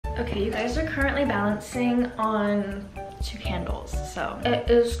Okay, you guys are currently balancing on 2 candles. So it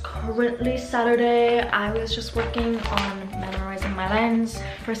is currently Saturday. I was just working on memorizing my lines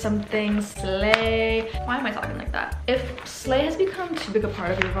for something slay. Why am I talking like that? If slay has become too big a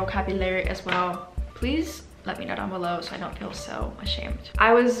part of your vocabulary as well, please let me know down below so I don't feel so ashamed.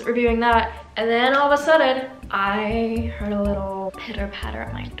 I was reviewing that and then all of a sudden I heard a little pitter patter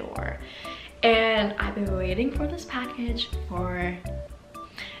at my door, and I've been waiting for this package for,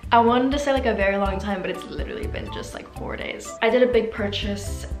 I wanted to say like a very long time, but it's literally been just like 4 days. I did a big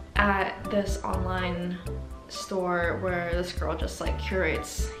purchase at this online store where this girl just like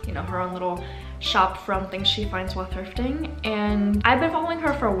curates, you know, her own little shop from things she finds while thrifting, and I've been following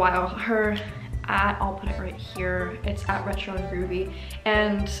her for a while. Her at, I'll put it right here, it's at Retro and Groovy,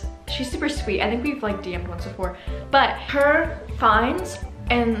 and she's super sweet. I think we've like DM'd once before, but her finds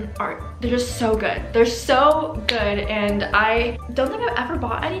and art, they're just so good. They're so good, and I don't think I've ever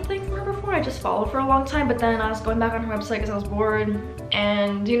bought anything from her before. I just followed for a long time, but then I was going back on her website because I was bored,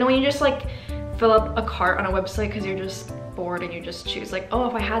 and you know when you just like fill up a cart on a website because you're just bored and you just choose like, oh,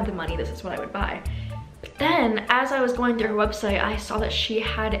 if I had the money, this is what I would buy. But then as I was going through her website, I saw that she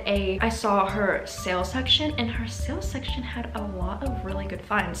had I saw her sales section, and her sales section had a lot of really good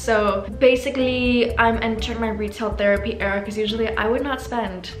finds. So basically I'm entering my retail therapy era because usually I would not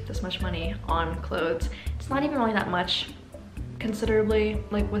spend this much money on clothes. It's not even really that much considerably,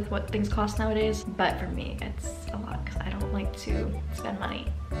 like with what things cost nowadays, but for me it's a lot because I don't like to spend money.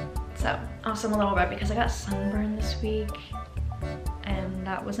 So also I'm a little red because I got sunburned this week, and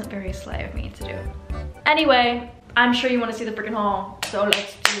that wasn't very slay of me to do. Anyway, I'm sure you want to see the freaking haul, so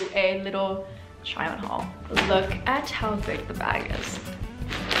let's do a little try on haul. Look at how big the bag is.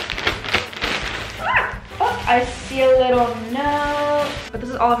 Ah! Oh, I see a little note. But this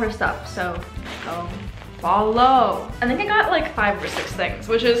is all of her stuff, so go follow. I think I got like 5 or 6 things,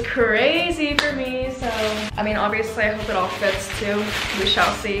 which is crazy for me. So, I mean, obviously I hope it all fits too. We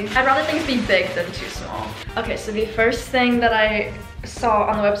shall see. I'd rather things be big than too small. Okay, so the first thing that I saw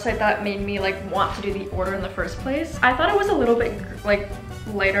on the website that made me like want to do the order in the first place, I thought it was a little bit like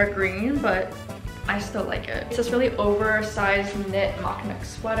lighter green, but I still like it. It's this really oversized knit mock neck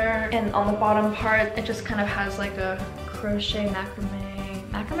sweater, and on the bottom part it just kind of has like a crochet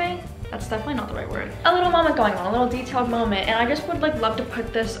macrame? That's definitely not the right word. A little moment going on, a little detailed moment, and I just would like love to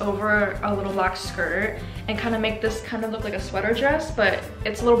put this over a little black skirt and kind of make this kind of look like a sweater dress, but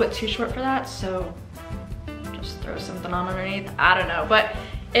it's a little bit too short for that, so just throw something on underneath. I don't know, but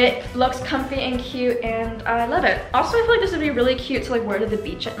it looks comfy and cute and I love it. Also, I feel like this would be really cute to like wear to the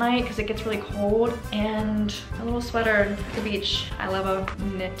beach at night because it gets really cold, and a little sweater at the beach. I love a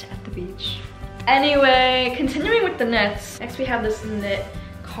knit at the beach. Anyway, continuing with the knits, next we have this knit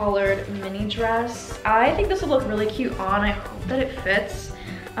collared mini dress. I think this will look really cute on. I hope that it fits,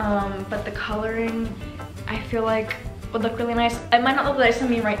 but the coloring I feel like would look really nice. It might not look nice on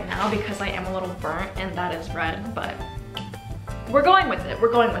me right now because I am a little burnt and that is red, but we're going with it.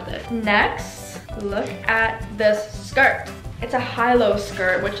 We're going with it. Next, look at this skirt. It's a high-low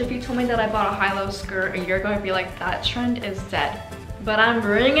skirt, which if you told me that I bought a high-low skirt a year ago, I'd be like, that trend is dead. But I'm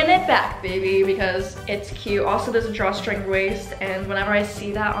bringing it back, baby, because it's cute. Also, there's a drawstring waist, and whenever I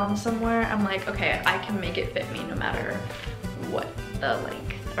see that on somewhere, I'm like, okay, I can make it fit me no matter what the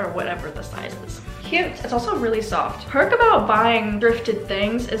length or whatever the size is. Cute. It's also really soft. Perk about buying thrifted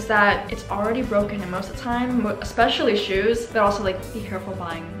things is that it's already broken in most of the time, especially shoes, but also like be careful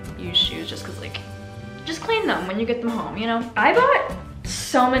buying used shoes just because like, just clean them when you get them home, you know? I bought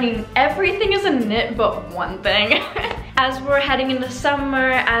so many, everything is a knit but one thing. As we're heading into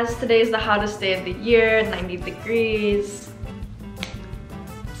summer, as today's the hottest day of the year, 90 degrees,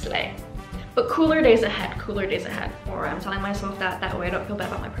 slay. But cooler days ahead, or I'm telling myself that way I don't feel bad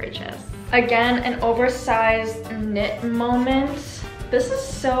about my purchase. Again, an oversized knit moment. This is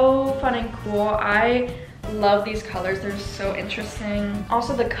so fun and cool. I love these colors, they're so interesting.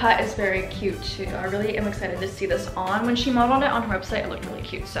 Also, the cut is very cute too. I really am excited to see this on. When she modeled it on her website, it looked really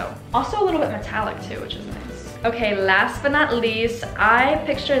cute. So, also a little bit metallic too, which is nice. Okay, last but not least, I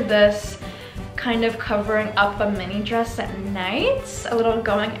pictured this kind of covering up a mini dress at night, a little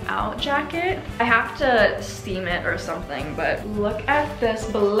going out jacket. I have to steam it or something, but look at this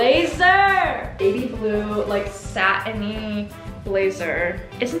blazer! Baby blue, like satiny blazer.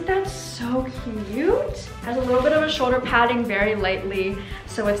 Isn't that so cute? Has a little bit of a shoulder padding very lightly,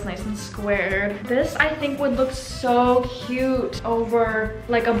 so it's nice and squared. This I think would look so cute over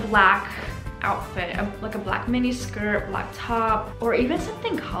like a black outfit, like a black mini skirt, black top, or even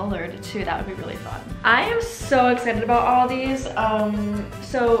something colored too. That would be really fun. I am so excited about all these,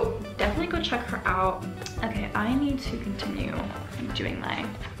 so definitely go check her out. Okay, I need to continue doing my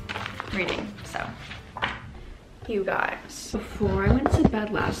reading, so. You guys, before I went to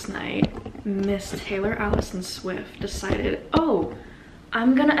bed last night, Miss Taylor Allison Swift decided, oh,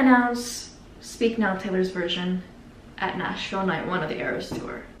 I'm gonna announce Speak Now Taylor's version at Nashville Night 1 of the Eras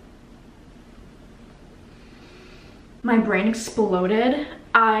Tour. My brain exploded.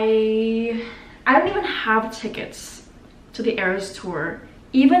 I don't even have tickets to the Eras Tour,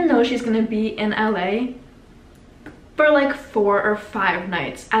 even though she's gonna be in LA for like 4 or 5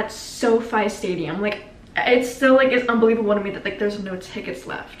 nights at SoFi Stadium. Like, it's still like, it's unbelievable to me that like there's no tickets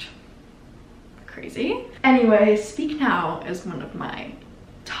left. Crazy. Anyway, Speak Now is one of my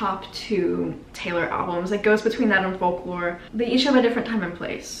top 2 Taylor albums. It goes between that and Folklore. They each have a different time and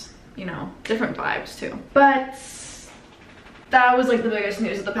place, you know, different vibes too. But that was like the biggest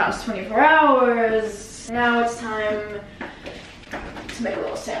news of the past 24 hours. Now it's time to make a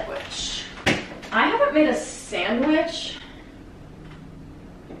little sandwich. I haven't made a sandwich,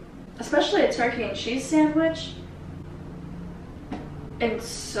 especially a turkey and cheese sandwich, in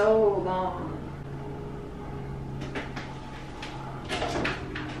so long.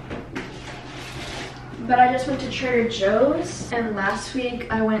 But I just went to Trader Joe's, and last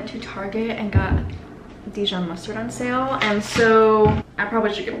week I went to Target and got Dijon mustard on sale, and so I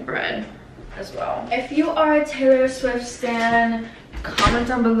probably should get bread as well. If you are a Taylor Swift stan, comment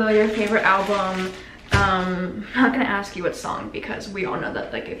down below your favorite album. I'm not gonna ask you what song, because we all know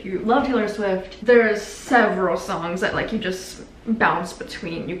that like if you love Taylor Swift, there's several songs that like you just bounce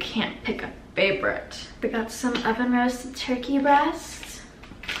between. You can't pick a favorite. We got some oven roasted turkey breast,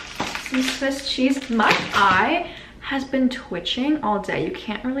 some Swiss cheese. My eye has been twitching all day. You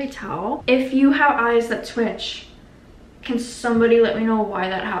can't really tell. If you have eyes that twitch, can somebody let me know why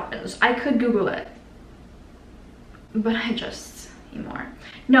that happens? I could Google it, but I just need more.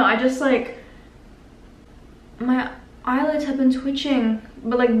 No, I just like, my eyelids have been twitching,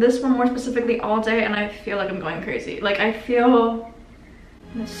 but like this one more specifically all day, and I feel like I'm going crazy. Like I feel,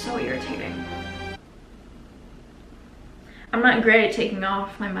 it's so irritating. I'm not great at taking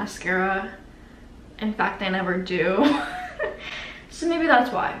off my mascara. In fact, I never do. So maybe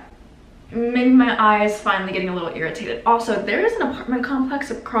that's why. Maybe my eyes finally getting a little irritated. Also, there is an apartment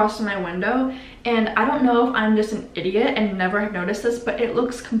complex across from my window, and I don't know if I'm just an idiot and never have noticed this, but it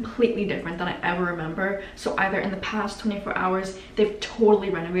looks completely different than I ever remember. So either in the past 24 hours, they've totally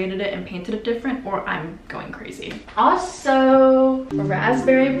renovated it and painted it different, or I'm going crazy. Also,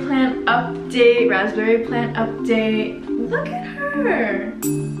 raspberry plant update, raspberry plant update. Look at her.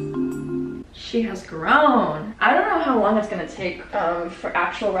 She has grown. I don't know how long it's gonna take for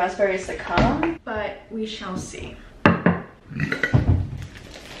actual raspberries to come, but we shall see. Okay,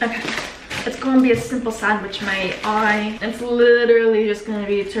 it's gonna be a simple sandwich, mate. It's literally just gonna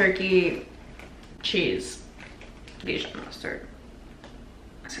be turkey, cheese, Dijon mustard.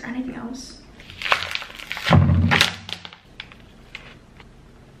 Is there anything else?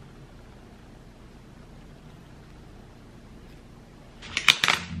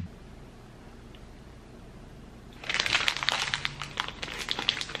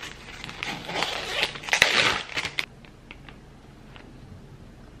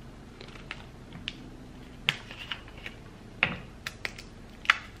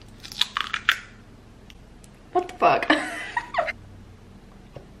 What the fuck?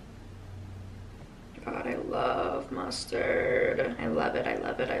 God, I love mustard. I love it, I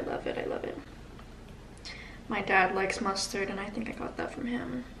love it, I love it, I love it. My dad likes mustard, and I think I got that from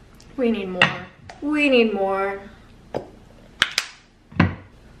him. We need more. We need more.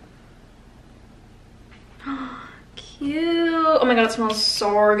 Cute. Oh my god, it smells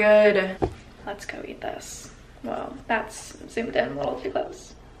so good. Let's go eat this. Well, that's zoomed in a little too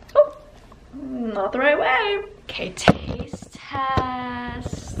close. Oh. Not the right way. Okay, taste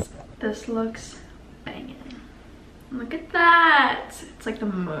test. This looks banging. Look at that. It's like the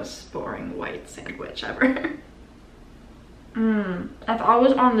most boring white sandwich ever. If I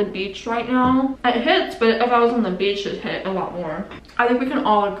was on the beach right now, it hits, but if I was on the beach, it hit a lot more. I think we can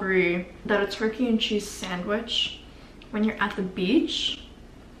all agree that a turkey and cheese sandwich, when you're at the beach,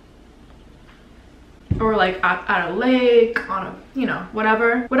 or like at a lake, on a, you know,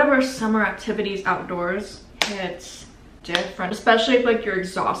 whatever summer activities outdoors, it's different. Especially if like you're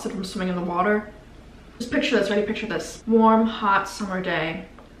exhausted from swimming in the water. Just picture this, ready? Picture this. Warm, hot summer day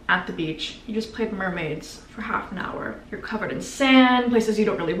at the beach. You just played mermaids for half an hour. You're covered in sand, places you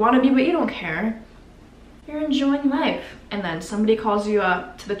don't really want to be, but you don't care. You're enjoying life. And then somebody calls you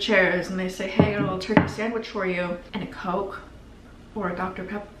up to the chairs and they say, hey, I got a little turkey sandwich for you, and a Coke or a Dr.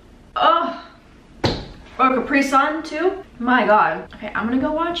 Pepper. Oh! Or a Capri Sun too. My god. Okay, I'm gonna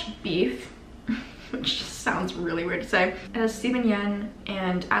go watch Beef which just sounds really weird to say. It has Stephen Yen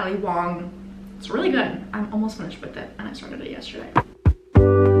and Ali Wong. It's really good. I'm almost finished with it and I started it yesterday.